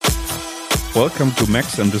Welcome to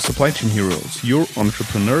Max and the Supply Chain Heroes, your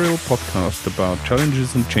entrepreneurial podcast about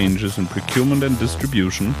challenges and changes in procurement and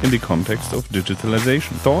distribution in the context of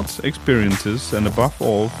digitalization. Thoughts, experiences, and above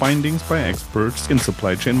all, findings by experts in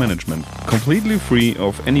supply chain management. Completely free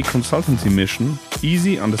of any consultancy mission,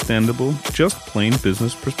 easy, understandable, just plain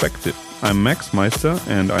business perspective. I'm Max Meister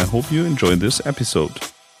and I hope you enjoy this episode.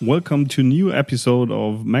 Welcome to a new episode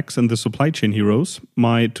of Max and the Supply Chain Heroes.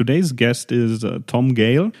 My today's guest is Tom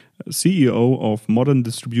Gale, CEO of Modern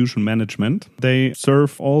Distribution Management. They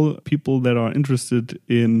serve all people that are interested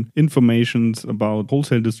in information about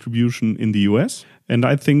wholesale distribution in the US. And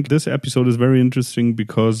I think this episode is very interesting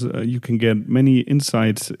because you can get many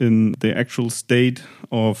insights in the actual state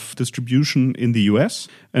of distribution in the US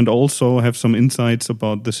and also have some insights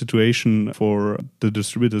about the situation for the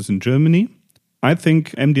distributors in Germany. I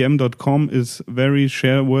think MDM.com is very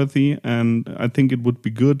share-worthy, and I think it would be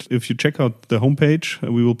good if you check out the homepage.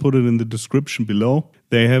 We will put it in the description below.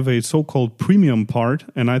 They have a so-called premium part,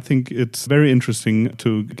 and I think it's very interesting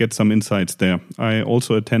to get some insights there. I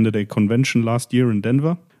also attended a convention last year in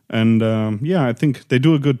Denver, and I think they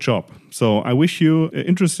do a good job. So I wish you an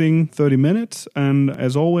interesting 30 minutes, and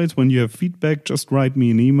as always, when you have feedback, just write me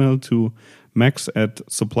an email to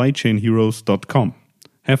max@supplychainheroes.com.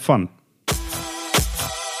 Have fun.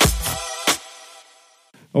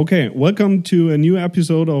 Okay, welcome to a new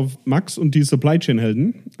episode of Max und die Supply Chain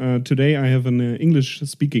Helden. Today I have an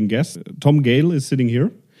English-speaking guest. Tom Gale is sitting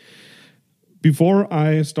here. Before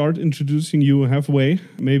I start introducing you halfway,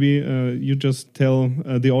 maybe you just tell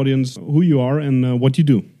the audience who you are and what you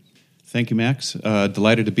do. Thank you, Max.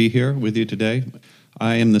 Delighted to be here with you today.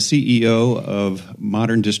 I am the CEO of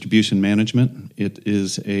Modern Distribution Management. It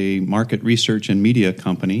is a market research and media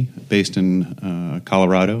company based in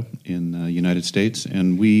Colorado in the United States.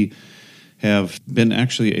 And we have been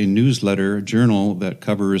actually a newsletter journal that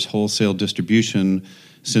covers wholesale distribution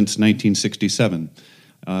since 1967.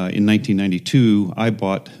 In 1992, I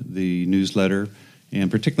bought the newsletter. And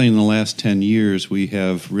particularly in the last 10 years, we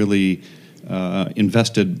have really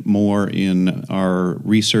invested more in our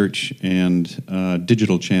research and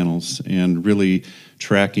digital channels and really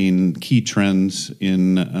tracking key trends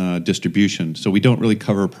in distribution. So we don't really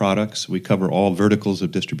cover products. We cover all verticals of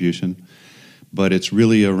distribution, but it's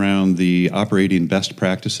really around the operating best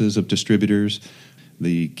practices of distributors,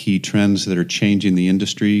 the key trends that are changing the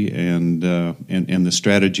industry, and the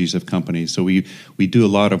strategies of companies. So we do a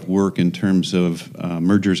lot of work in terms of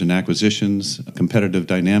mergers and acquisitions, competitive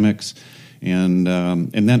dynamics, and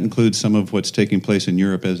that includes some of what's taking place in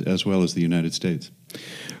Europe as well as the United States.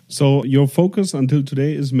 So your focus until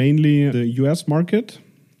today is mainly the U.S. market?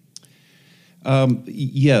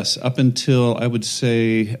 Yes, up until, I would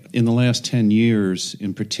say, in the last 10 years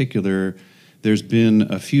in particular, there's been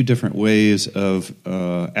a few different ways of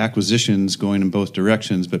acquisitions going in both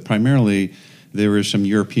directions, but primarily there were some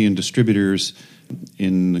European distributors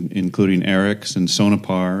including Erics and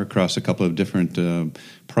Sonepar across a couple of different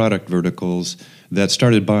product verticals that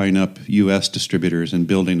started buying up U.S. distributors and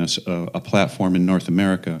building a platform in North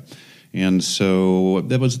America. And so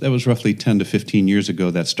that was roughly 10 to 15 years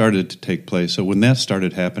ago that started to take place. So when that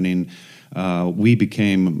started happening, we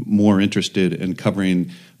became more interested in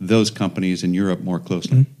covering those companies in Europe more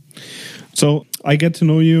closely. Mm-hmm. So I get to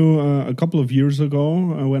know you a couple of years ago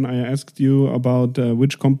when I asked you about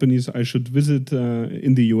which companies I should visit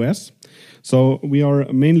in the US. So we are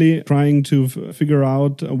mainly trying to figure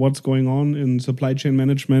out what's going on in supply chain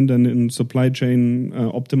management and in supply chain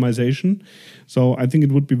optimization. So I think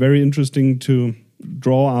it would be very interesting to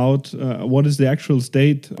draw out what is the actual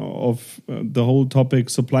state of the whole topic,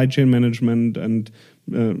 supply chain management and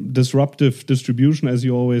disruptive distribution, as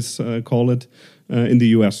you always call it, in the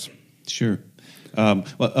US. Sure. Well,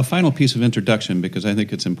 a final piece of introduction, because I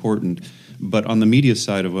think it's important, but on the media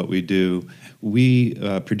side of what we do, we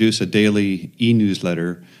produce a daily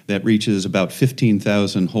e-newsletter that reaches about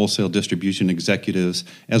 15,000 wholesale distribution executives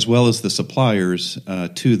as well as the suppliers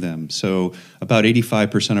to them. So about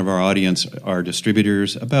 85% of our audience are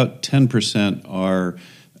distributors, about 10% are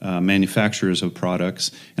manufacturers of products,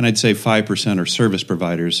 and I'd say 5% are service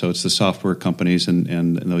providers, so it's the software companies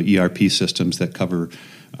and the ERP systems that cover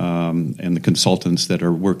and the consultants that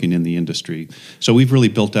are working in the industry. So we've really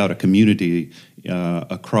built out a community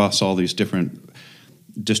across all these different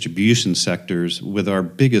distribution sectors with our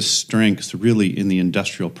biggest strength really in the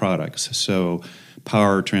industrial products. So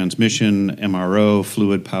power transmission, MRO,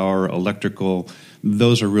 fluid power, electrical,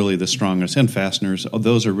 those are really the strongest, and fasteners,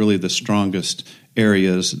 those are really the strongest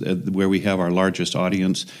areas where we have our largest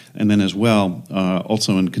audience. And then as well,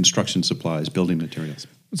 also in construction supplies, building materials.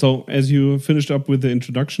 So, as you finished up with the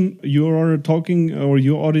introduction, you are talking, or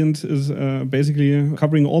your audience is basically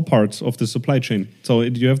covering all parts of the supply chain. So,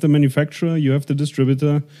 you have the manufacturer, you have the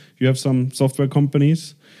distributor, you have some software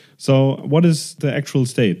companies. So, what is the actual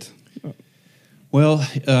state? Well,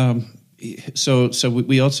 so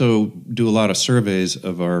we also do a lot of surveys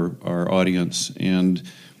of our audience, and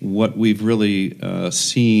what we've really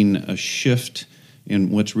seen a shift in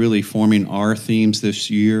what's really forming our themes this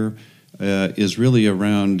year is really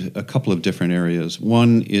around a couple of different areas.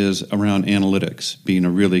 One is around analytics being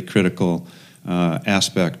a really critical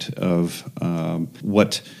aspect of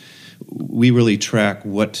what we really track,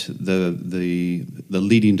 what the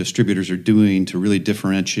leading distributors are doing to really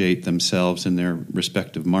differentiate themselves in their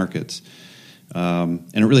respective markets.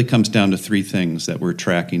 And it really comes down to three things that we're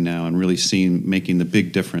tracking now and really making the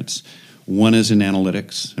big difference. One is in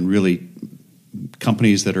analytics, and really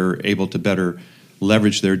companies that are able to better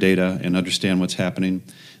leverage their data and understand what's happening.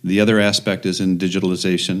 The other aspect is in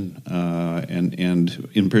digitalization, and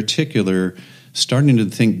in particular, starting to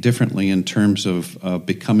think differently in terms of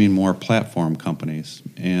becoming more platform companies.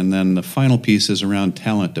 And then the final piece is around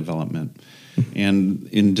talent development. And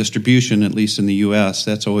in distribution, at least in the U.S.,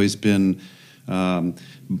 that's always been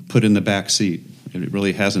put in the back seat. It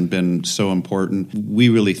really hasn't been so important. We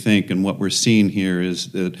really think, and what we're seeing here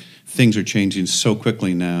is that things are changing so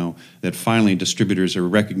quickly now that finally distributors are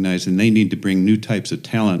recognizing they need to bring new types of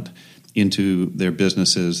talent into their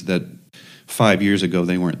businesses that 5 years ago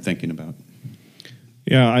they weren't thinking about.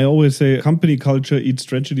 Yeah, I always say company culture eats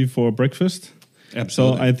strategy for breakfast.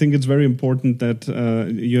 Absolutely. So I think it's very important that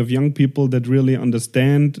you have young people that really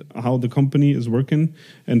understand how the company is working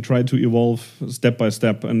and try to evolve step by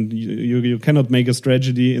step. And you cannot make a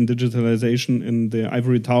strategy in digitalization in the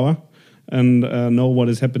ivory tower and know what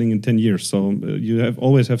is happening in 10 years. So you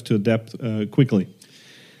always have to adapt quickly.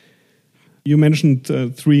 You mentioned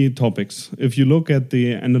three topics. If you look at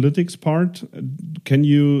the analytics part, can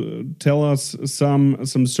you tell us some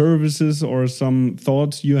services or some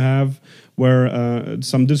thoughts you have where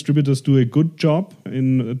some distributors do a good job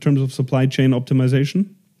in terms of supply chain optimization?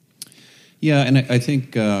 Yeah, and I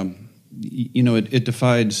think it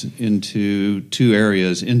divides into two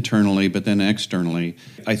areas, internally but then externally.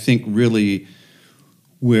 I think really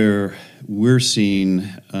where we're seeing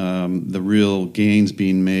the real gains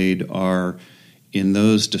being made are in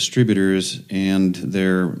those distributors and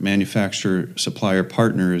their manufacturer-supplier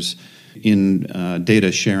partners in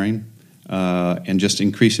data sharing and just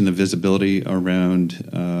increasing the visibility around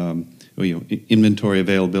inventory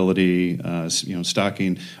availability,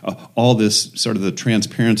 stocking, all this sort of the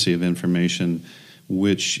transparency of information,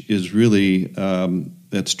 which is really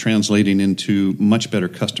that's translating into much better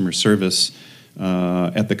customer service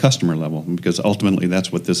at the customer level, because ultimately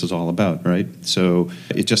that's what this is all about, right? So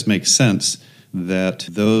it just makes sense that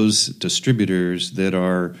those distributors that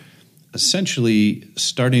are essentially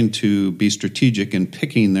starting to be strategic in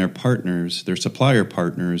picking their partners, their supplier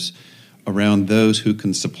partners, around those who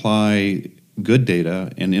can supply good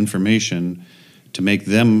data and information to make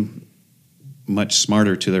them much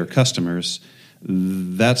smarter to their customers.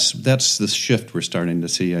 That's the shift we're starting to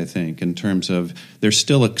see, I think, in terms of there's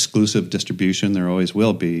still exclusive distribution, there always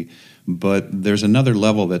will be, but there's another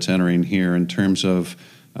level that's entering here in terms of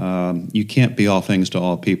you can't be all things to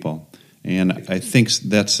all people. And I think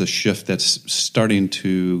that's a shift that's starting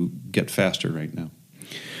to get faster right now.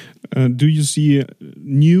 Do you see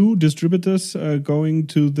new distributors going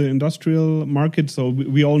to the industrial market? So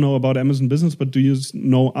we all know about Amazon Business, but do you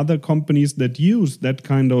know other companies that use that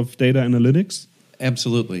kind of data analytics?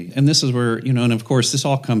 Absolutely. And this is where, and of course, this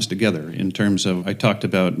all comes together in terms of, I talked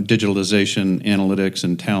about digitalization, analytics,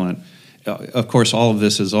 and talent. Of course, all of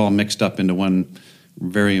this is all mixed up into one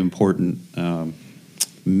very important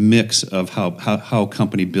mix of how a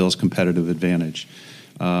company builds competitive advantage.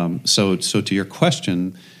 So to your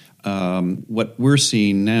question, what we're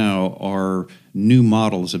seeing now are new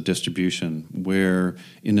models of distribution where,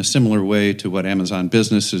 in a similar way to what Amazon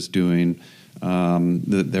Business is doing,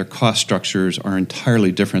 their cost structures are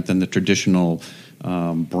entirely different than the traditional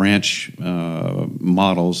branch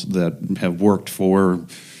models that have worked for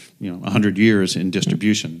 100 years in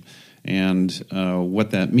distribution. And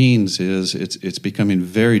what that means is it's becoming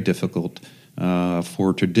very difficult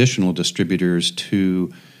for traditional distributors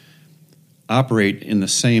to operate in the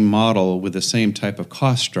same model with the same type of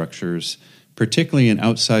cost structures, particularly in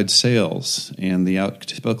outside sales. And the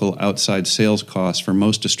typical outside sales costs for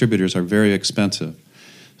most distributors are very expensive.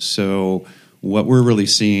 So what we're really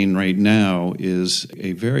seeing right now is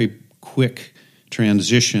a very quick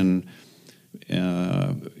transition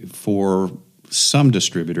for some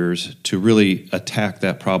distributors to really attack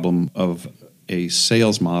that problem of a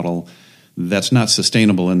sales model that's not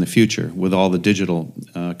sustainable in the future with all the digital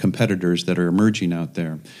competitors that are emerging out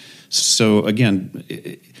there. So again,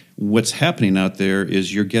 what's happening out there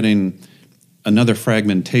is you're getting another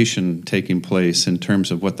fragmentation taking place in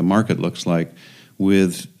terms of what the market looks like,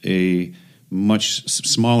 with a much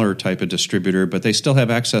smaller type of distributor, but they still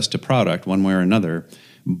have access to product one way or another,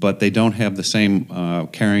 but they don't have the same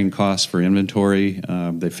carrying costs for inventory.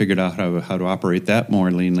 They figured out how to operate that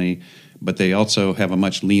more leanly, but they also have a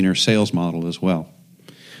much leaner sales model as well.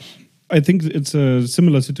 I think it's a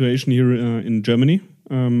similar situation here in Germany.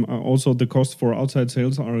 Also, the costs for outside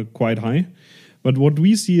sales are quite high. But what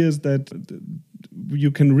we see is that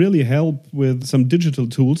you can really help with some digital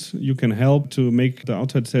tools. You can help to make the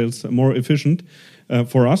outside sales more efficient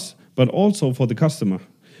for us, but also for the customer.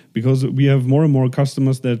 Because we have more and more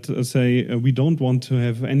customers that say we don't want to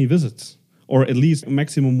have any visits, or at least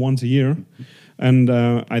maximum once a year. And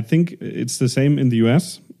I think it's the same in the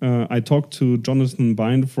US. I talked to Jonathan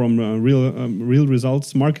Bind from Real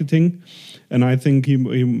Results Marketing, and I think he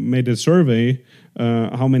made a survey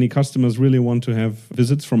how many customers really want to have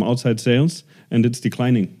visits from outside sales, and it's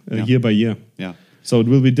declining year by year. Yeah. So it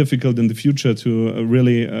will be difficult in the future to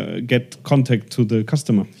really get contact to the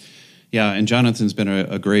customer. Yeah, and Jonathan's been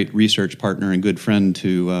a great research partner and good friend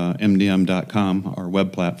to MDM.com, our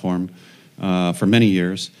web platform, for many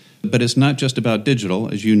years. But it's not just about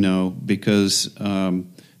digital, as you know, because,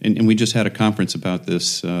 and we just had a conference about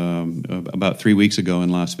this about 3 weeks ago in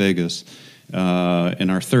Las Vegas, in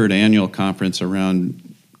our third annual conference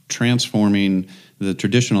around transforming the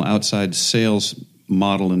traditional outside sales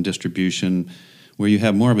model and distribution, where you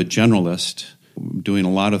have more of a generalist doing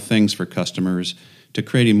a lot of things for customers, to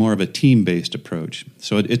creating more of a team-based approach.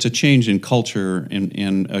 So it's a change in culture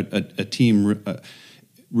and a team,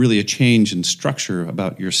 really a change in structure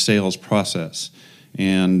about your sales process.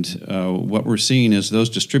 And what we're seeing is those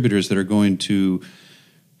distributors that are going to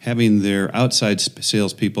having their outside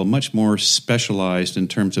salespeople much more specialized in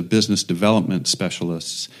terms of business development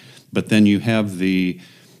specialists, but then you have the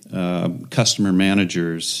customer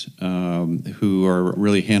managers who are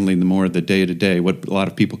really handling the more of the day-to-day, what a lot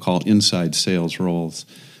of people call inside sales roles.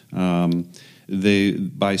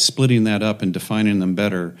 By splitting that up and defining them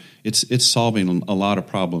better, it's solving a lot of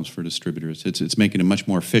problems for distributors. It's making it much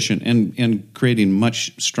more efficient and creating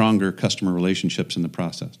much stronger customer relationships in the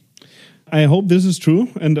process. I hope this is true,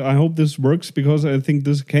 and I hope this works, because I think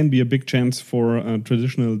this can be a big chance for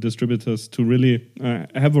traditional distributors to really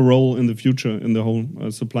have a role in the future in the whole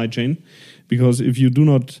supply chain. Because if you do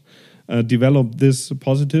not develop this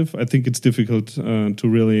positive, I think it's difficult to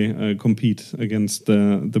really compete against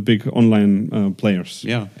the big online players.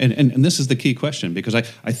 Yeah, and this is the key question, because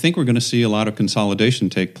I think we're going to see a lot of consolidation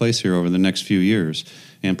take place here over the next few years.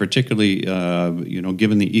 And particularly,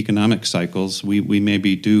 given the economic cycles, we may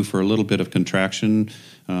be due for a little bit of contraction.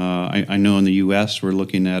 I know in the U.S. we're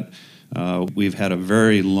looking at, we've had a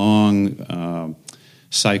very long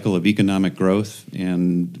cycle of economic growth,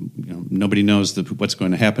 and nobody knows what's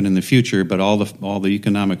going to happen in the future. But all the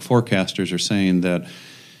economic forecasters are saying that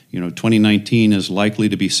 2019 is likely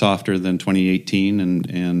to be softer than 2018,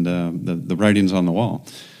 and the writing's on the wall.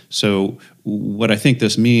 So what I think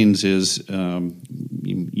this means is,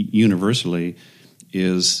 universally,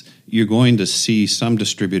 is you're going to see some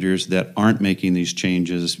distributors that aren't making these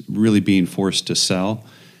changes really being forced to sell.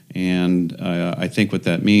 And I think what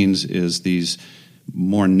that means is these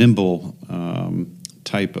more nimble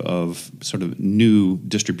type of sort of new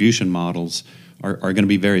distribution models are going to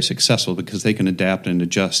be very successful, because they can adapt and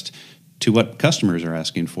adjust to what customers are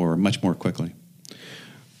asking for much more quickly.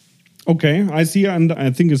 Okay, I see, and I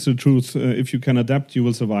think it's the truth. If you can adapt, you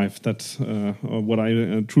will survive. That's what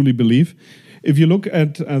I truly believe. If you look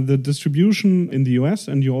at the distribution in the US,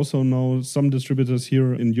 and you also know some distributors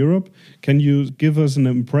here in Europe, can you give us an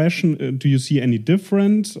impression? Do you see any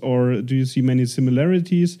difference, or do you see many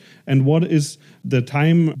similarities? And what is the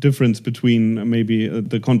time difference between maybe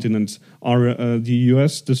the continents? Are the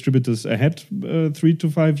US distributors ahead 3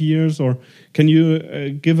 to 5 years? Or can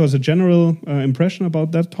you give us a general impression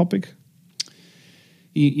about that topic?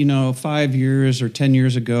 5 years or 10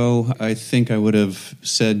 years ago, I think I would have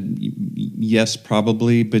said yes,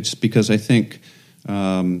 probably, but it's because I think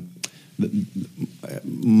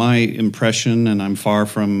my impression, and I'm far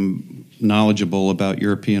from knowledgeable about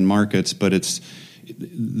European markets, but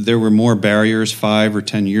there were more barriers 5 or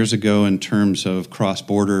 10 years ago in terms of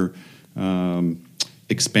cross-border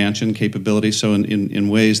expansion capability. So in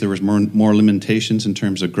ways there was more limitations in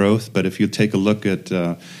terms of growth. But if you take a look at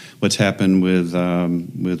what's happened with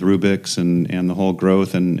Rubix and the whole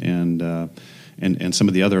growth and some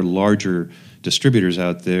of the other larger distributors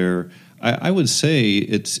out there, I would say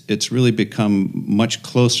it's really become much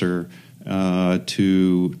closer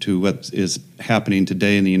to what is happening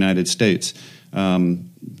today in the United States.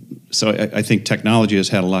 So I think technology has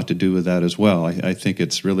had a lot to do with that as well. I think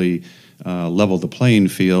it's really leveled the playing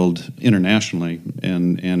field internationally,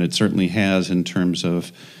 and it certainly has in terms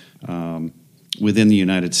of within the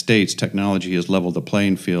United States, technology has leveled the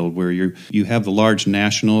playing field where you have the large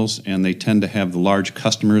nationals, and they tend to have the large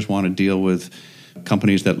customers want to deal with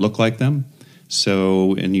companies that look like them.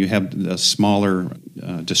 So, and you have the smaller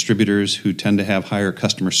distributors who tend to have higher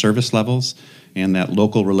customer service levels and that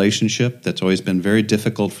local relationship that's always been very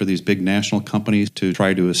difficult for these big national companies to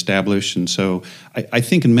try to establish. And so I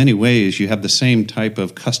think in many ways you have the same type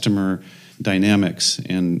of customer dynamics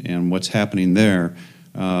and what's happening there.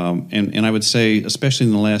 And I would say, especially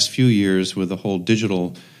in the last few years with the whole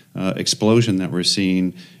digital explosion that we're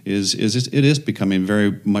seeing, it is becoming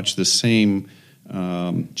very much the same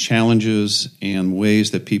challenges and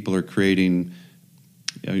ways that people are creating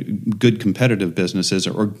good competitive businesses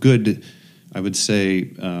or good, I would say,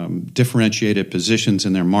 differentiated positions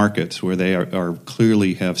in their markets where they are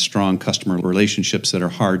clearly have strong customer relationships that are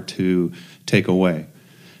hard to take away.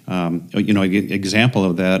 An example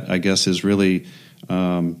of that, I guess, is really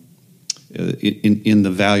in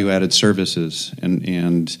the value-added services,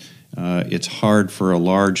 and it's hard for a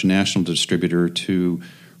large national distributor to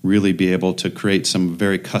really be able to create some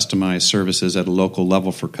very customized services at a local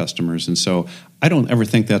level for customers. And so I don't ever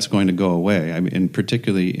think that's going to go away. I mean, and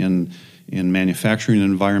particularly in manufacturing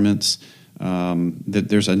environments, that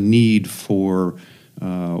there's a need for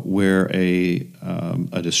where a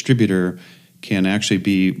distributor can actually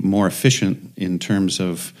be more efficient in terms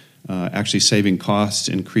of actually saving costs,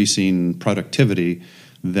 increasing productivity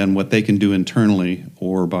than what they can do internally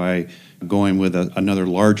or by going with another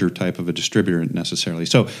larger type of a distributor necessarily.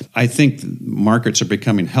 So I think markets are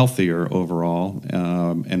becoming healthier overall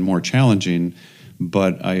and more challenging,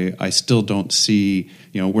 but I still don't see,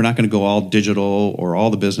 we're not going to go all digital, or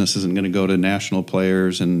all the business isn't going to go to national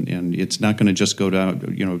players, and it's not going to just go down,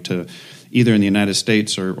 to either in the United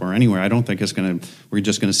States or anywhere. I don't think we're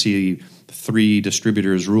just going to see 3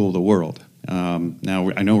 distributors rule the world.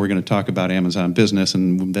 Now, I know we're going to talk about Amazon Business,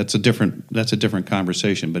 and that's a different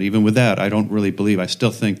conversation. But even with that, I don't really believe. I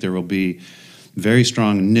still think there will be very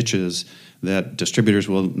strong niches that distributors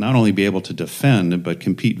will not only be able to defend, but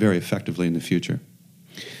compete very effectively in the future.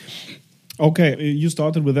 Okay, you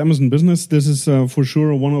started with Amazon Business. This is for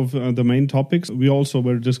sure one of the main topics. We also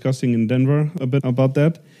were discussing in Denver a bit about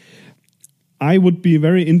that. I would be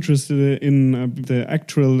very interested in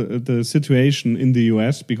the situation in the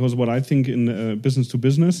US, because what I think in business to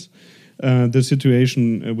business, the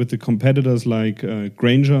situation with the competitors like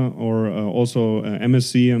Grainger or also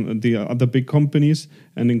MSC and the other big companies,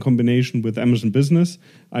 and in combination with Amazon Business,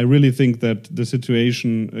 I really think that the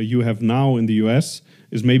situation you have now in the US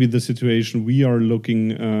is maybe the situation we are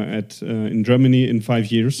looking at in Germany in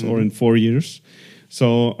 5 years or in 4 years.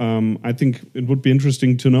 So I think it would be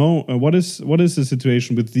interesting to know what is the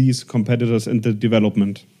situation with these competitors and the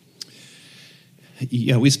development.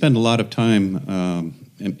 Yeah, we spend a lot of time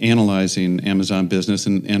analyzing Amazon Business,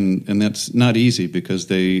 and that's not easy because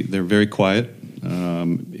they're very quiet.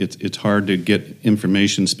 It's hard to get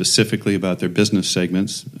information specifically about their business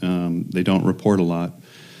segments. They don't report a lot.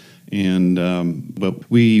 But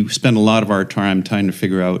we spend a lot of our time trying to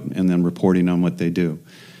figure out and then reporting on what they do.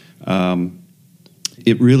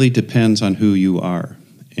 It really depends on who you are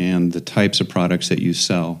and the types of products that you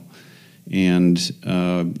sell. And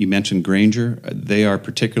you mentioned Grainger. They are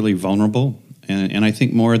particularly vulnerable, and I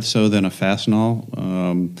think more so than a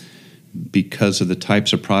Fastenal because of the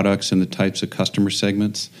types of products and the types of customer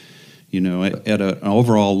segments. At an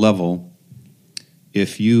overall level,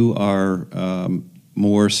 if you are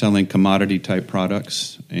more selling commodity-type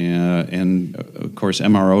products, and of course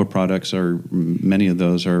MRO products many of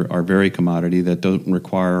those are very commodity that don't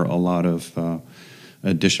require a lot of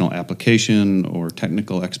additional application or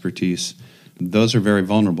technical expertise. Those are very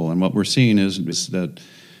vulnerable, and what we're seeing is that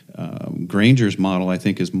Grainger's model, I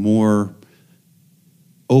think, is more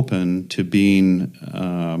open to being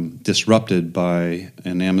disrupted by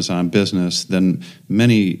an Amazon Business than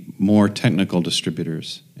many more technical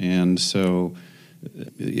distributors. And so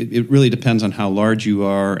it really depends on how large you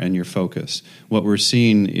are and your focus. What we're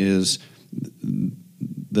seeing is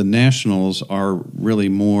the nationals are really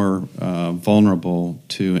more vulnerable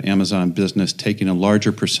to Amazon Business taking a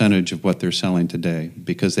larger percentage of what they're selling today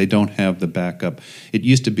because they don't have the backup. It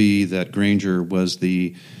used to be that Grainger was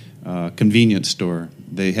the convenience store.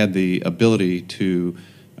 They had the ability to,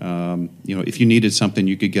 if you needed something,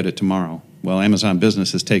 you could get it tomorrow. Well, Amazon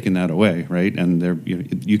Business has taken that away, right? And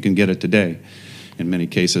you can get it today in many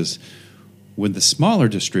cases. With the smaller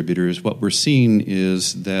distributors, what we're seeing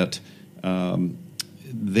is that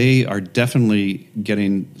they are definitely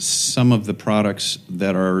getting some of the products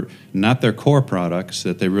that are not their core products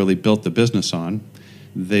that they really built the business on.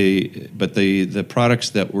 But the products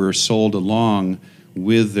that were sold along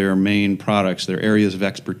with their main products, their areas of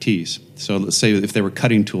expertise. So let's say if they were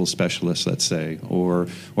cutting tool specialists, let's say, or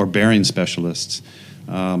bearing specialists,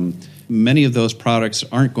 many of those products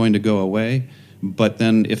aren't going to go away. But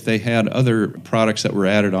then if they had other products that were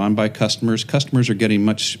added on by customers are getting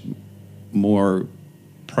much more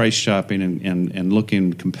price shopping and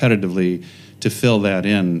looking competitively to fill that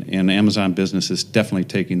in, and Amazon Business is definitely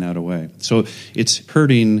taking that away. So it's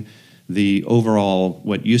hurting the overall,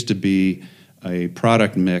 what used to be a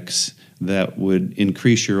product mix that would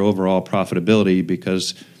increase your overall profitability,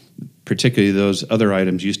 because particularly those other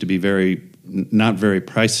items used to be not very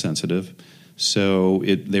price sensitive. So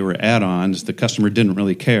they were add-ons. The customer didn't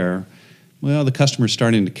really care. Well, the customer's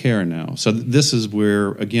starting to care now. So this is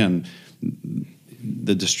where, again,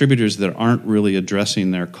 the distributors that aren't really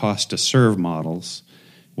addressing their cost-to-serve models,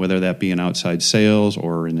 whether that be in outside sales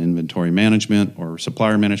or in inventory management or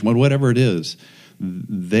supplier management, whatever it is,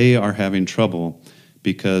 they are having trouble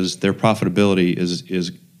because their profitability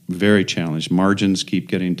is very challenged. Margins keep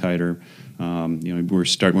getting tighter. We're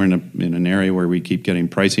in an area where we keep getting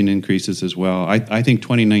pricing increases as well. I think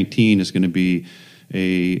 2019 is going to be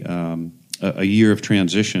a year of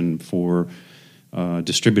transition for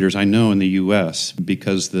distributors. I know in the U.S.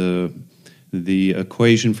 because the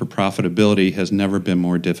equation for profitability has never been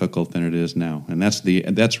more difficult than it is now, and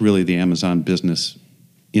that's really the Amazon Business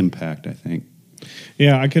impact, I think.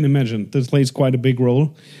 Yeah, I can imagine. This plays quite a big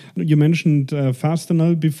role. You mentioned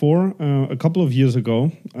Fastenal before. A couple of years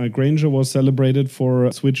ago, Grainger was celebrated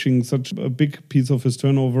for switching such a big piece of his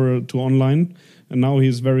turnover to online, and now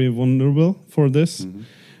he's very vulnerable for this. Mm-hmm.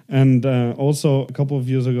 And also, a couple of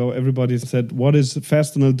years ago, everybody said, what is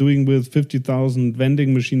Fastenal doing with 50,000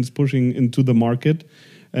 vending machines pushing into the market?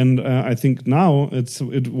 And I think now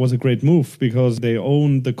it was a great move because they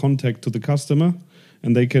own the contact to the customer,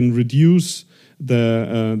 and they can reduce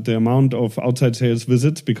the amount of outside sales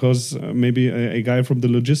visits because maybe a guy from the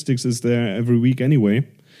logistics is there every week anyway.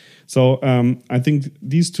 So I think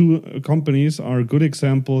these two companies are good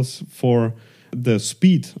examples for the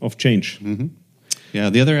speed of change. Mm-hmm. Yeah,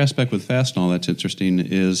 the other aspect with Fastenal that's interesting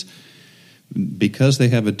is because they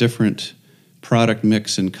have a different product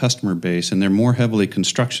mix and customer base, and they're more heavily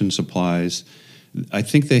construction supplies, I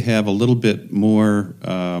think they have a little bit more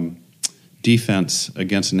defense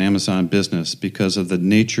against an Amazon Business because of the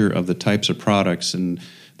nature of the types of products, and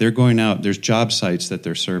they're going out. There's job sites that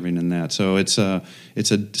they're serving in that, so it's a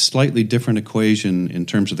slightly different equation in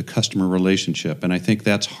terms of the customer relationship, and I think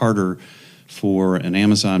that's harder for an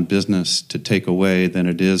Amazon Business to take away than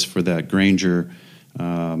it is for that Grainger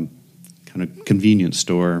kind of convenience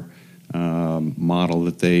store model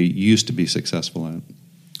that they used to be successful at.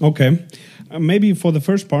 Okay. Maybe for the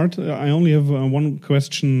first part, I only have one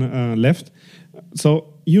question left.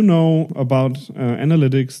 So you know about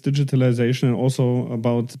analytics, digitalization, and also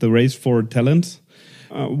about the race for talent.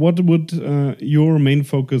 What would your main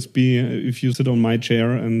focus be if you sit on my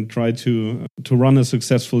chair and try to run a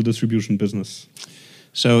successful distribution business?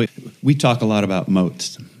 So we talk a lot about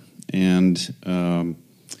moats, and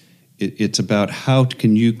it's about how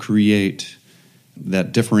can you create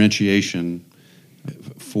that differentiation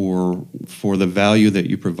for the value that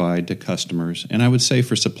you provide to customers, and I would say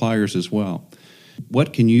for suppliers as well.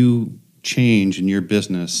 What can you change in your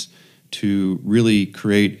business to really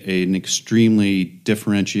create an extremely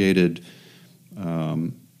differentiated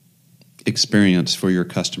experience for your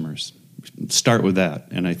customers? Start with that,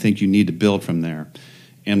 and I think you need to build from there.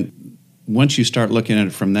 And once you start looking at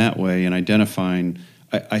it from that way and identifying,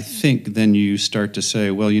 I think then you start to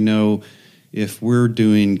say, well, if we're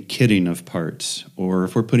doing kitting of parts, or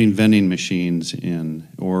if we're putting vending machines in,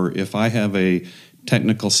 or if I have a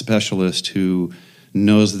technical specialist who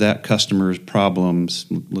knows that customer's problems,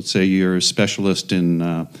 let's say you're a specialist in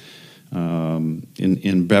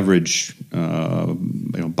beverage,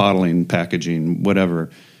 bottling, packaging, whatever,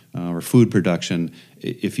 or food production,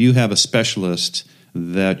 if you have a specialist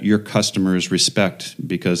that your customers respect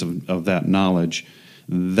because of that knowledge,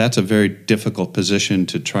 that's a very difficult position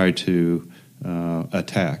to try to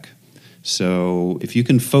attack. So if you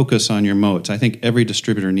can focus on your moats, I think every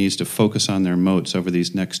distributor needs to focus on their moats over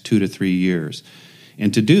these next 2 to 3 years.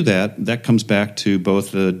 And to do that comes back to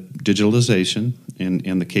both the digitalization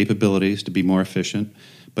and the capabilities to be more efficient,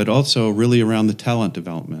 but also really around the talent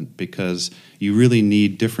development, because you really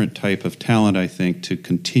need different type of talent, I think, to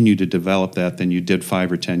continue to develop that than you did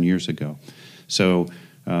 5 or 10 years ago. So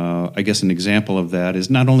I guess an example of that is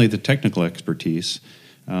not only the technical expertise,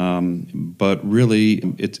 but really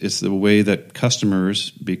it's the way that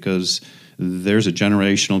customers, because there's a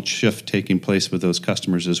generational shift taking place with those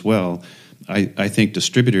customers as well. I think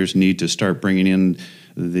distributors need to start bringing in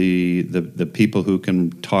the people who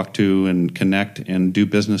can talk to and connect and do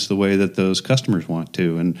business the way that those customers want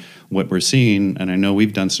to. And what we're seeing, and I know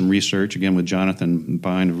we've done some research, again with Jonathan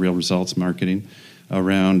Bine of Real Results Marketing,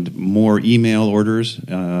 around more email orders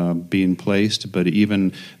being placed, but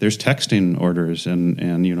even there's texting orders,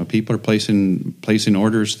 and people are placing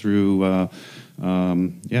orders through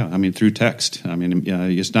through text.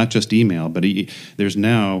 It's not just email, but there's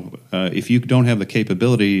now if you don't have the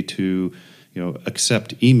capability to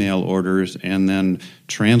accept email orders and then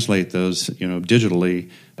translate those digitally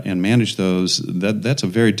and manage those, that's a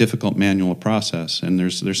very difficult manual process, and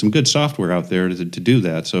there's some good software out there to do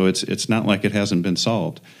that, so it's not like it hasn't been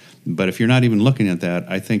solved. But if you're not even looking at that,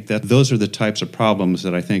 I think that those are the types of problems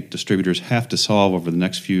that I think distributors have to solve over the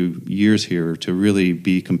next few years here to really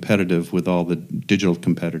be competitive with all the digital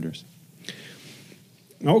competitors.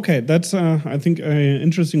 Okay, that's, I think, an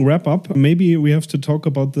interesting wrap-up. Maybe we have to talk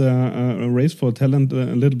about the race for talent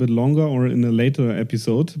a little bit longer or in a later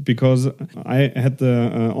episode, because I had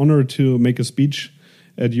the honor to make a speech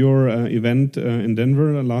at your event in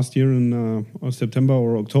Denver last year in September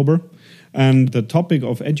or October. And the topic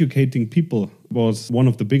of educating people was one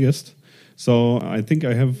of the biggest. So I think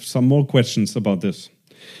I have some more questions about this.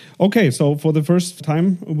 Okay, so for the first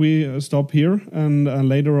time, we stop here, and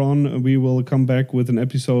later on we will come back with an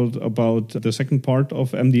episode about the second part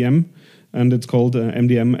of MDM, and it's called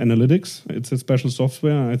MDM Analytics. It's a special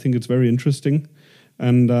software. I think it's very interesting.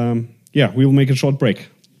 And we will make a short break.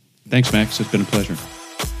 Thanks, Max. It's been a pleasure.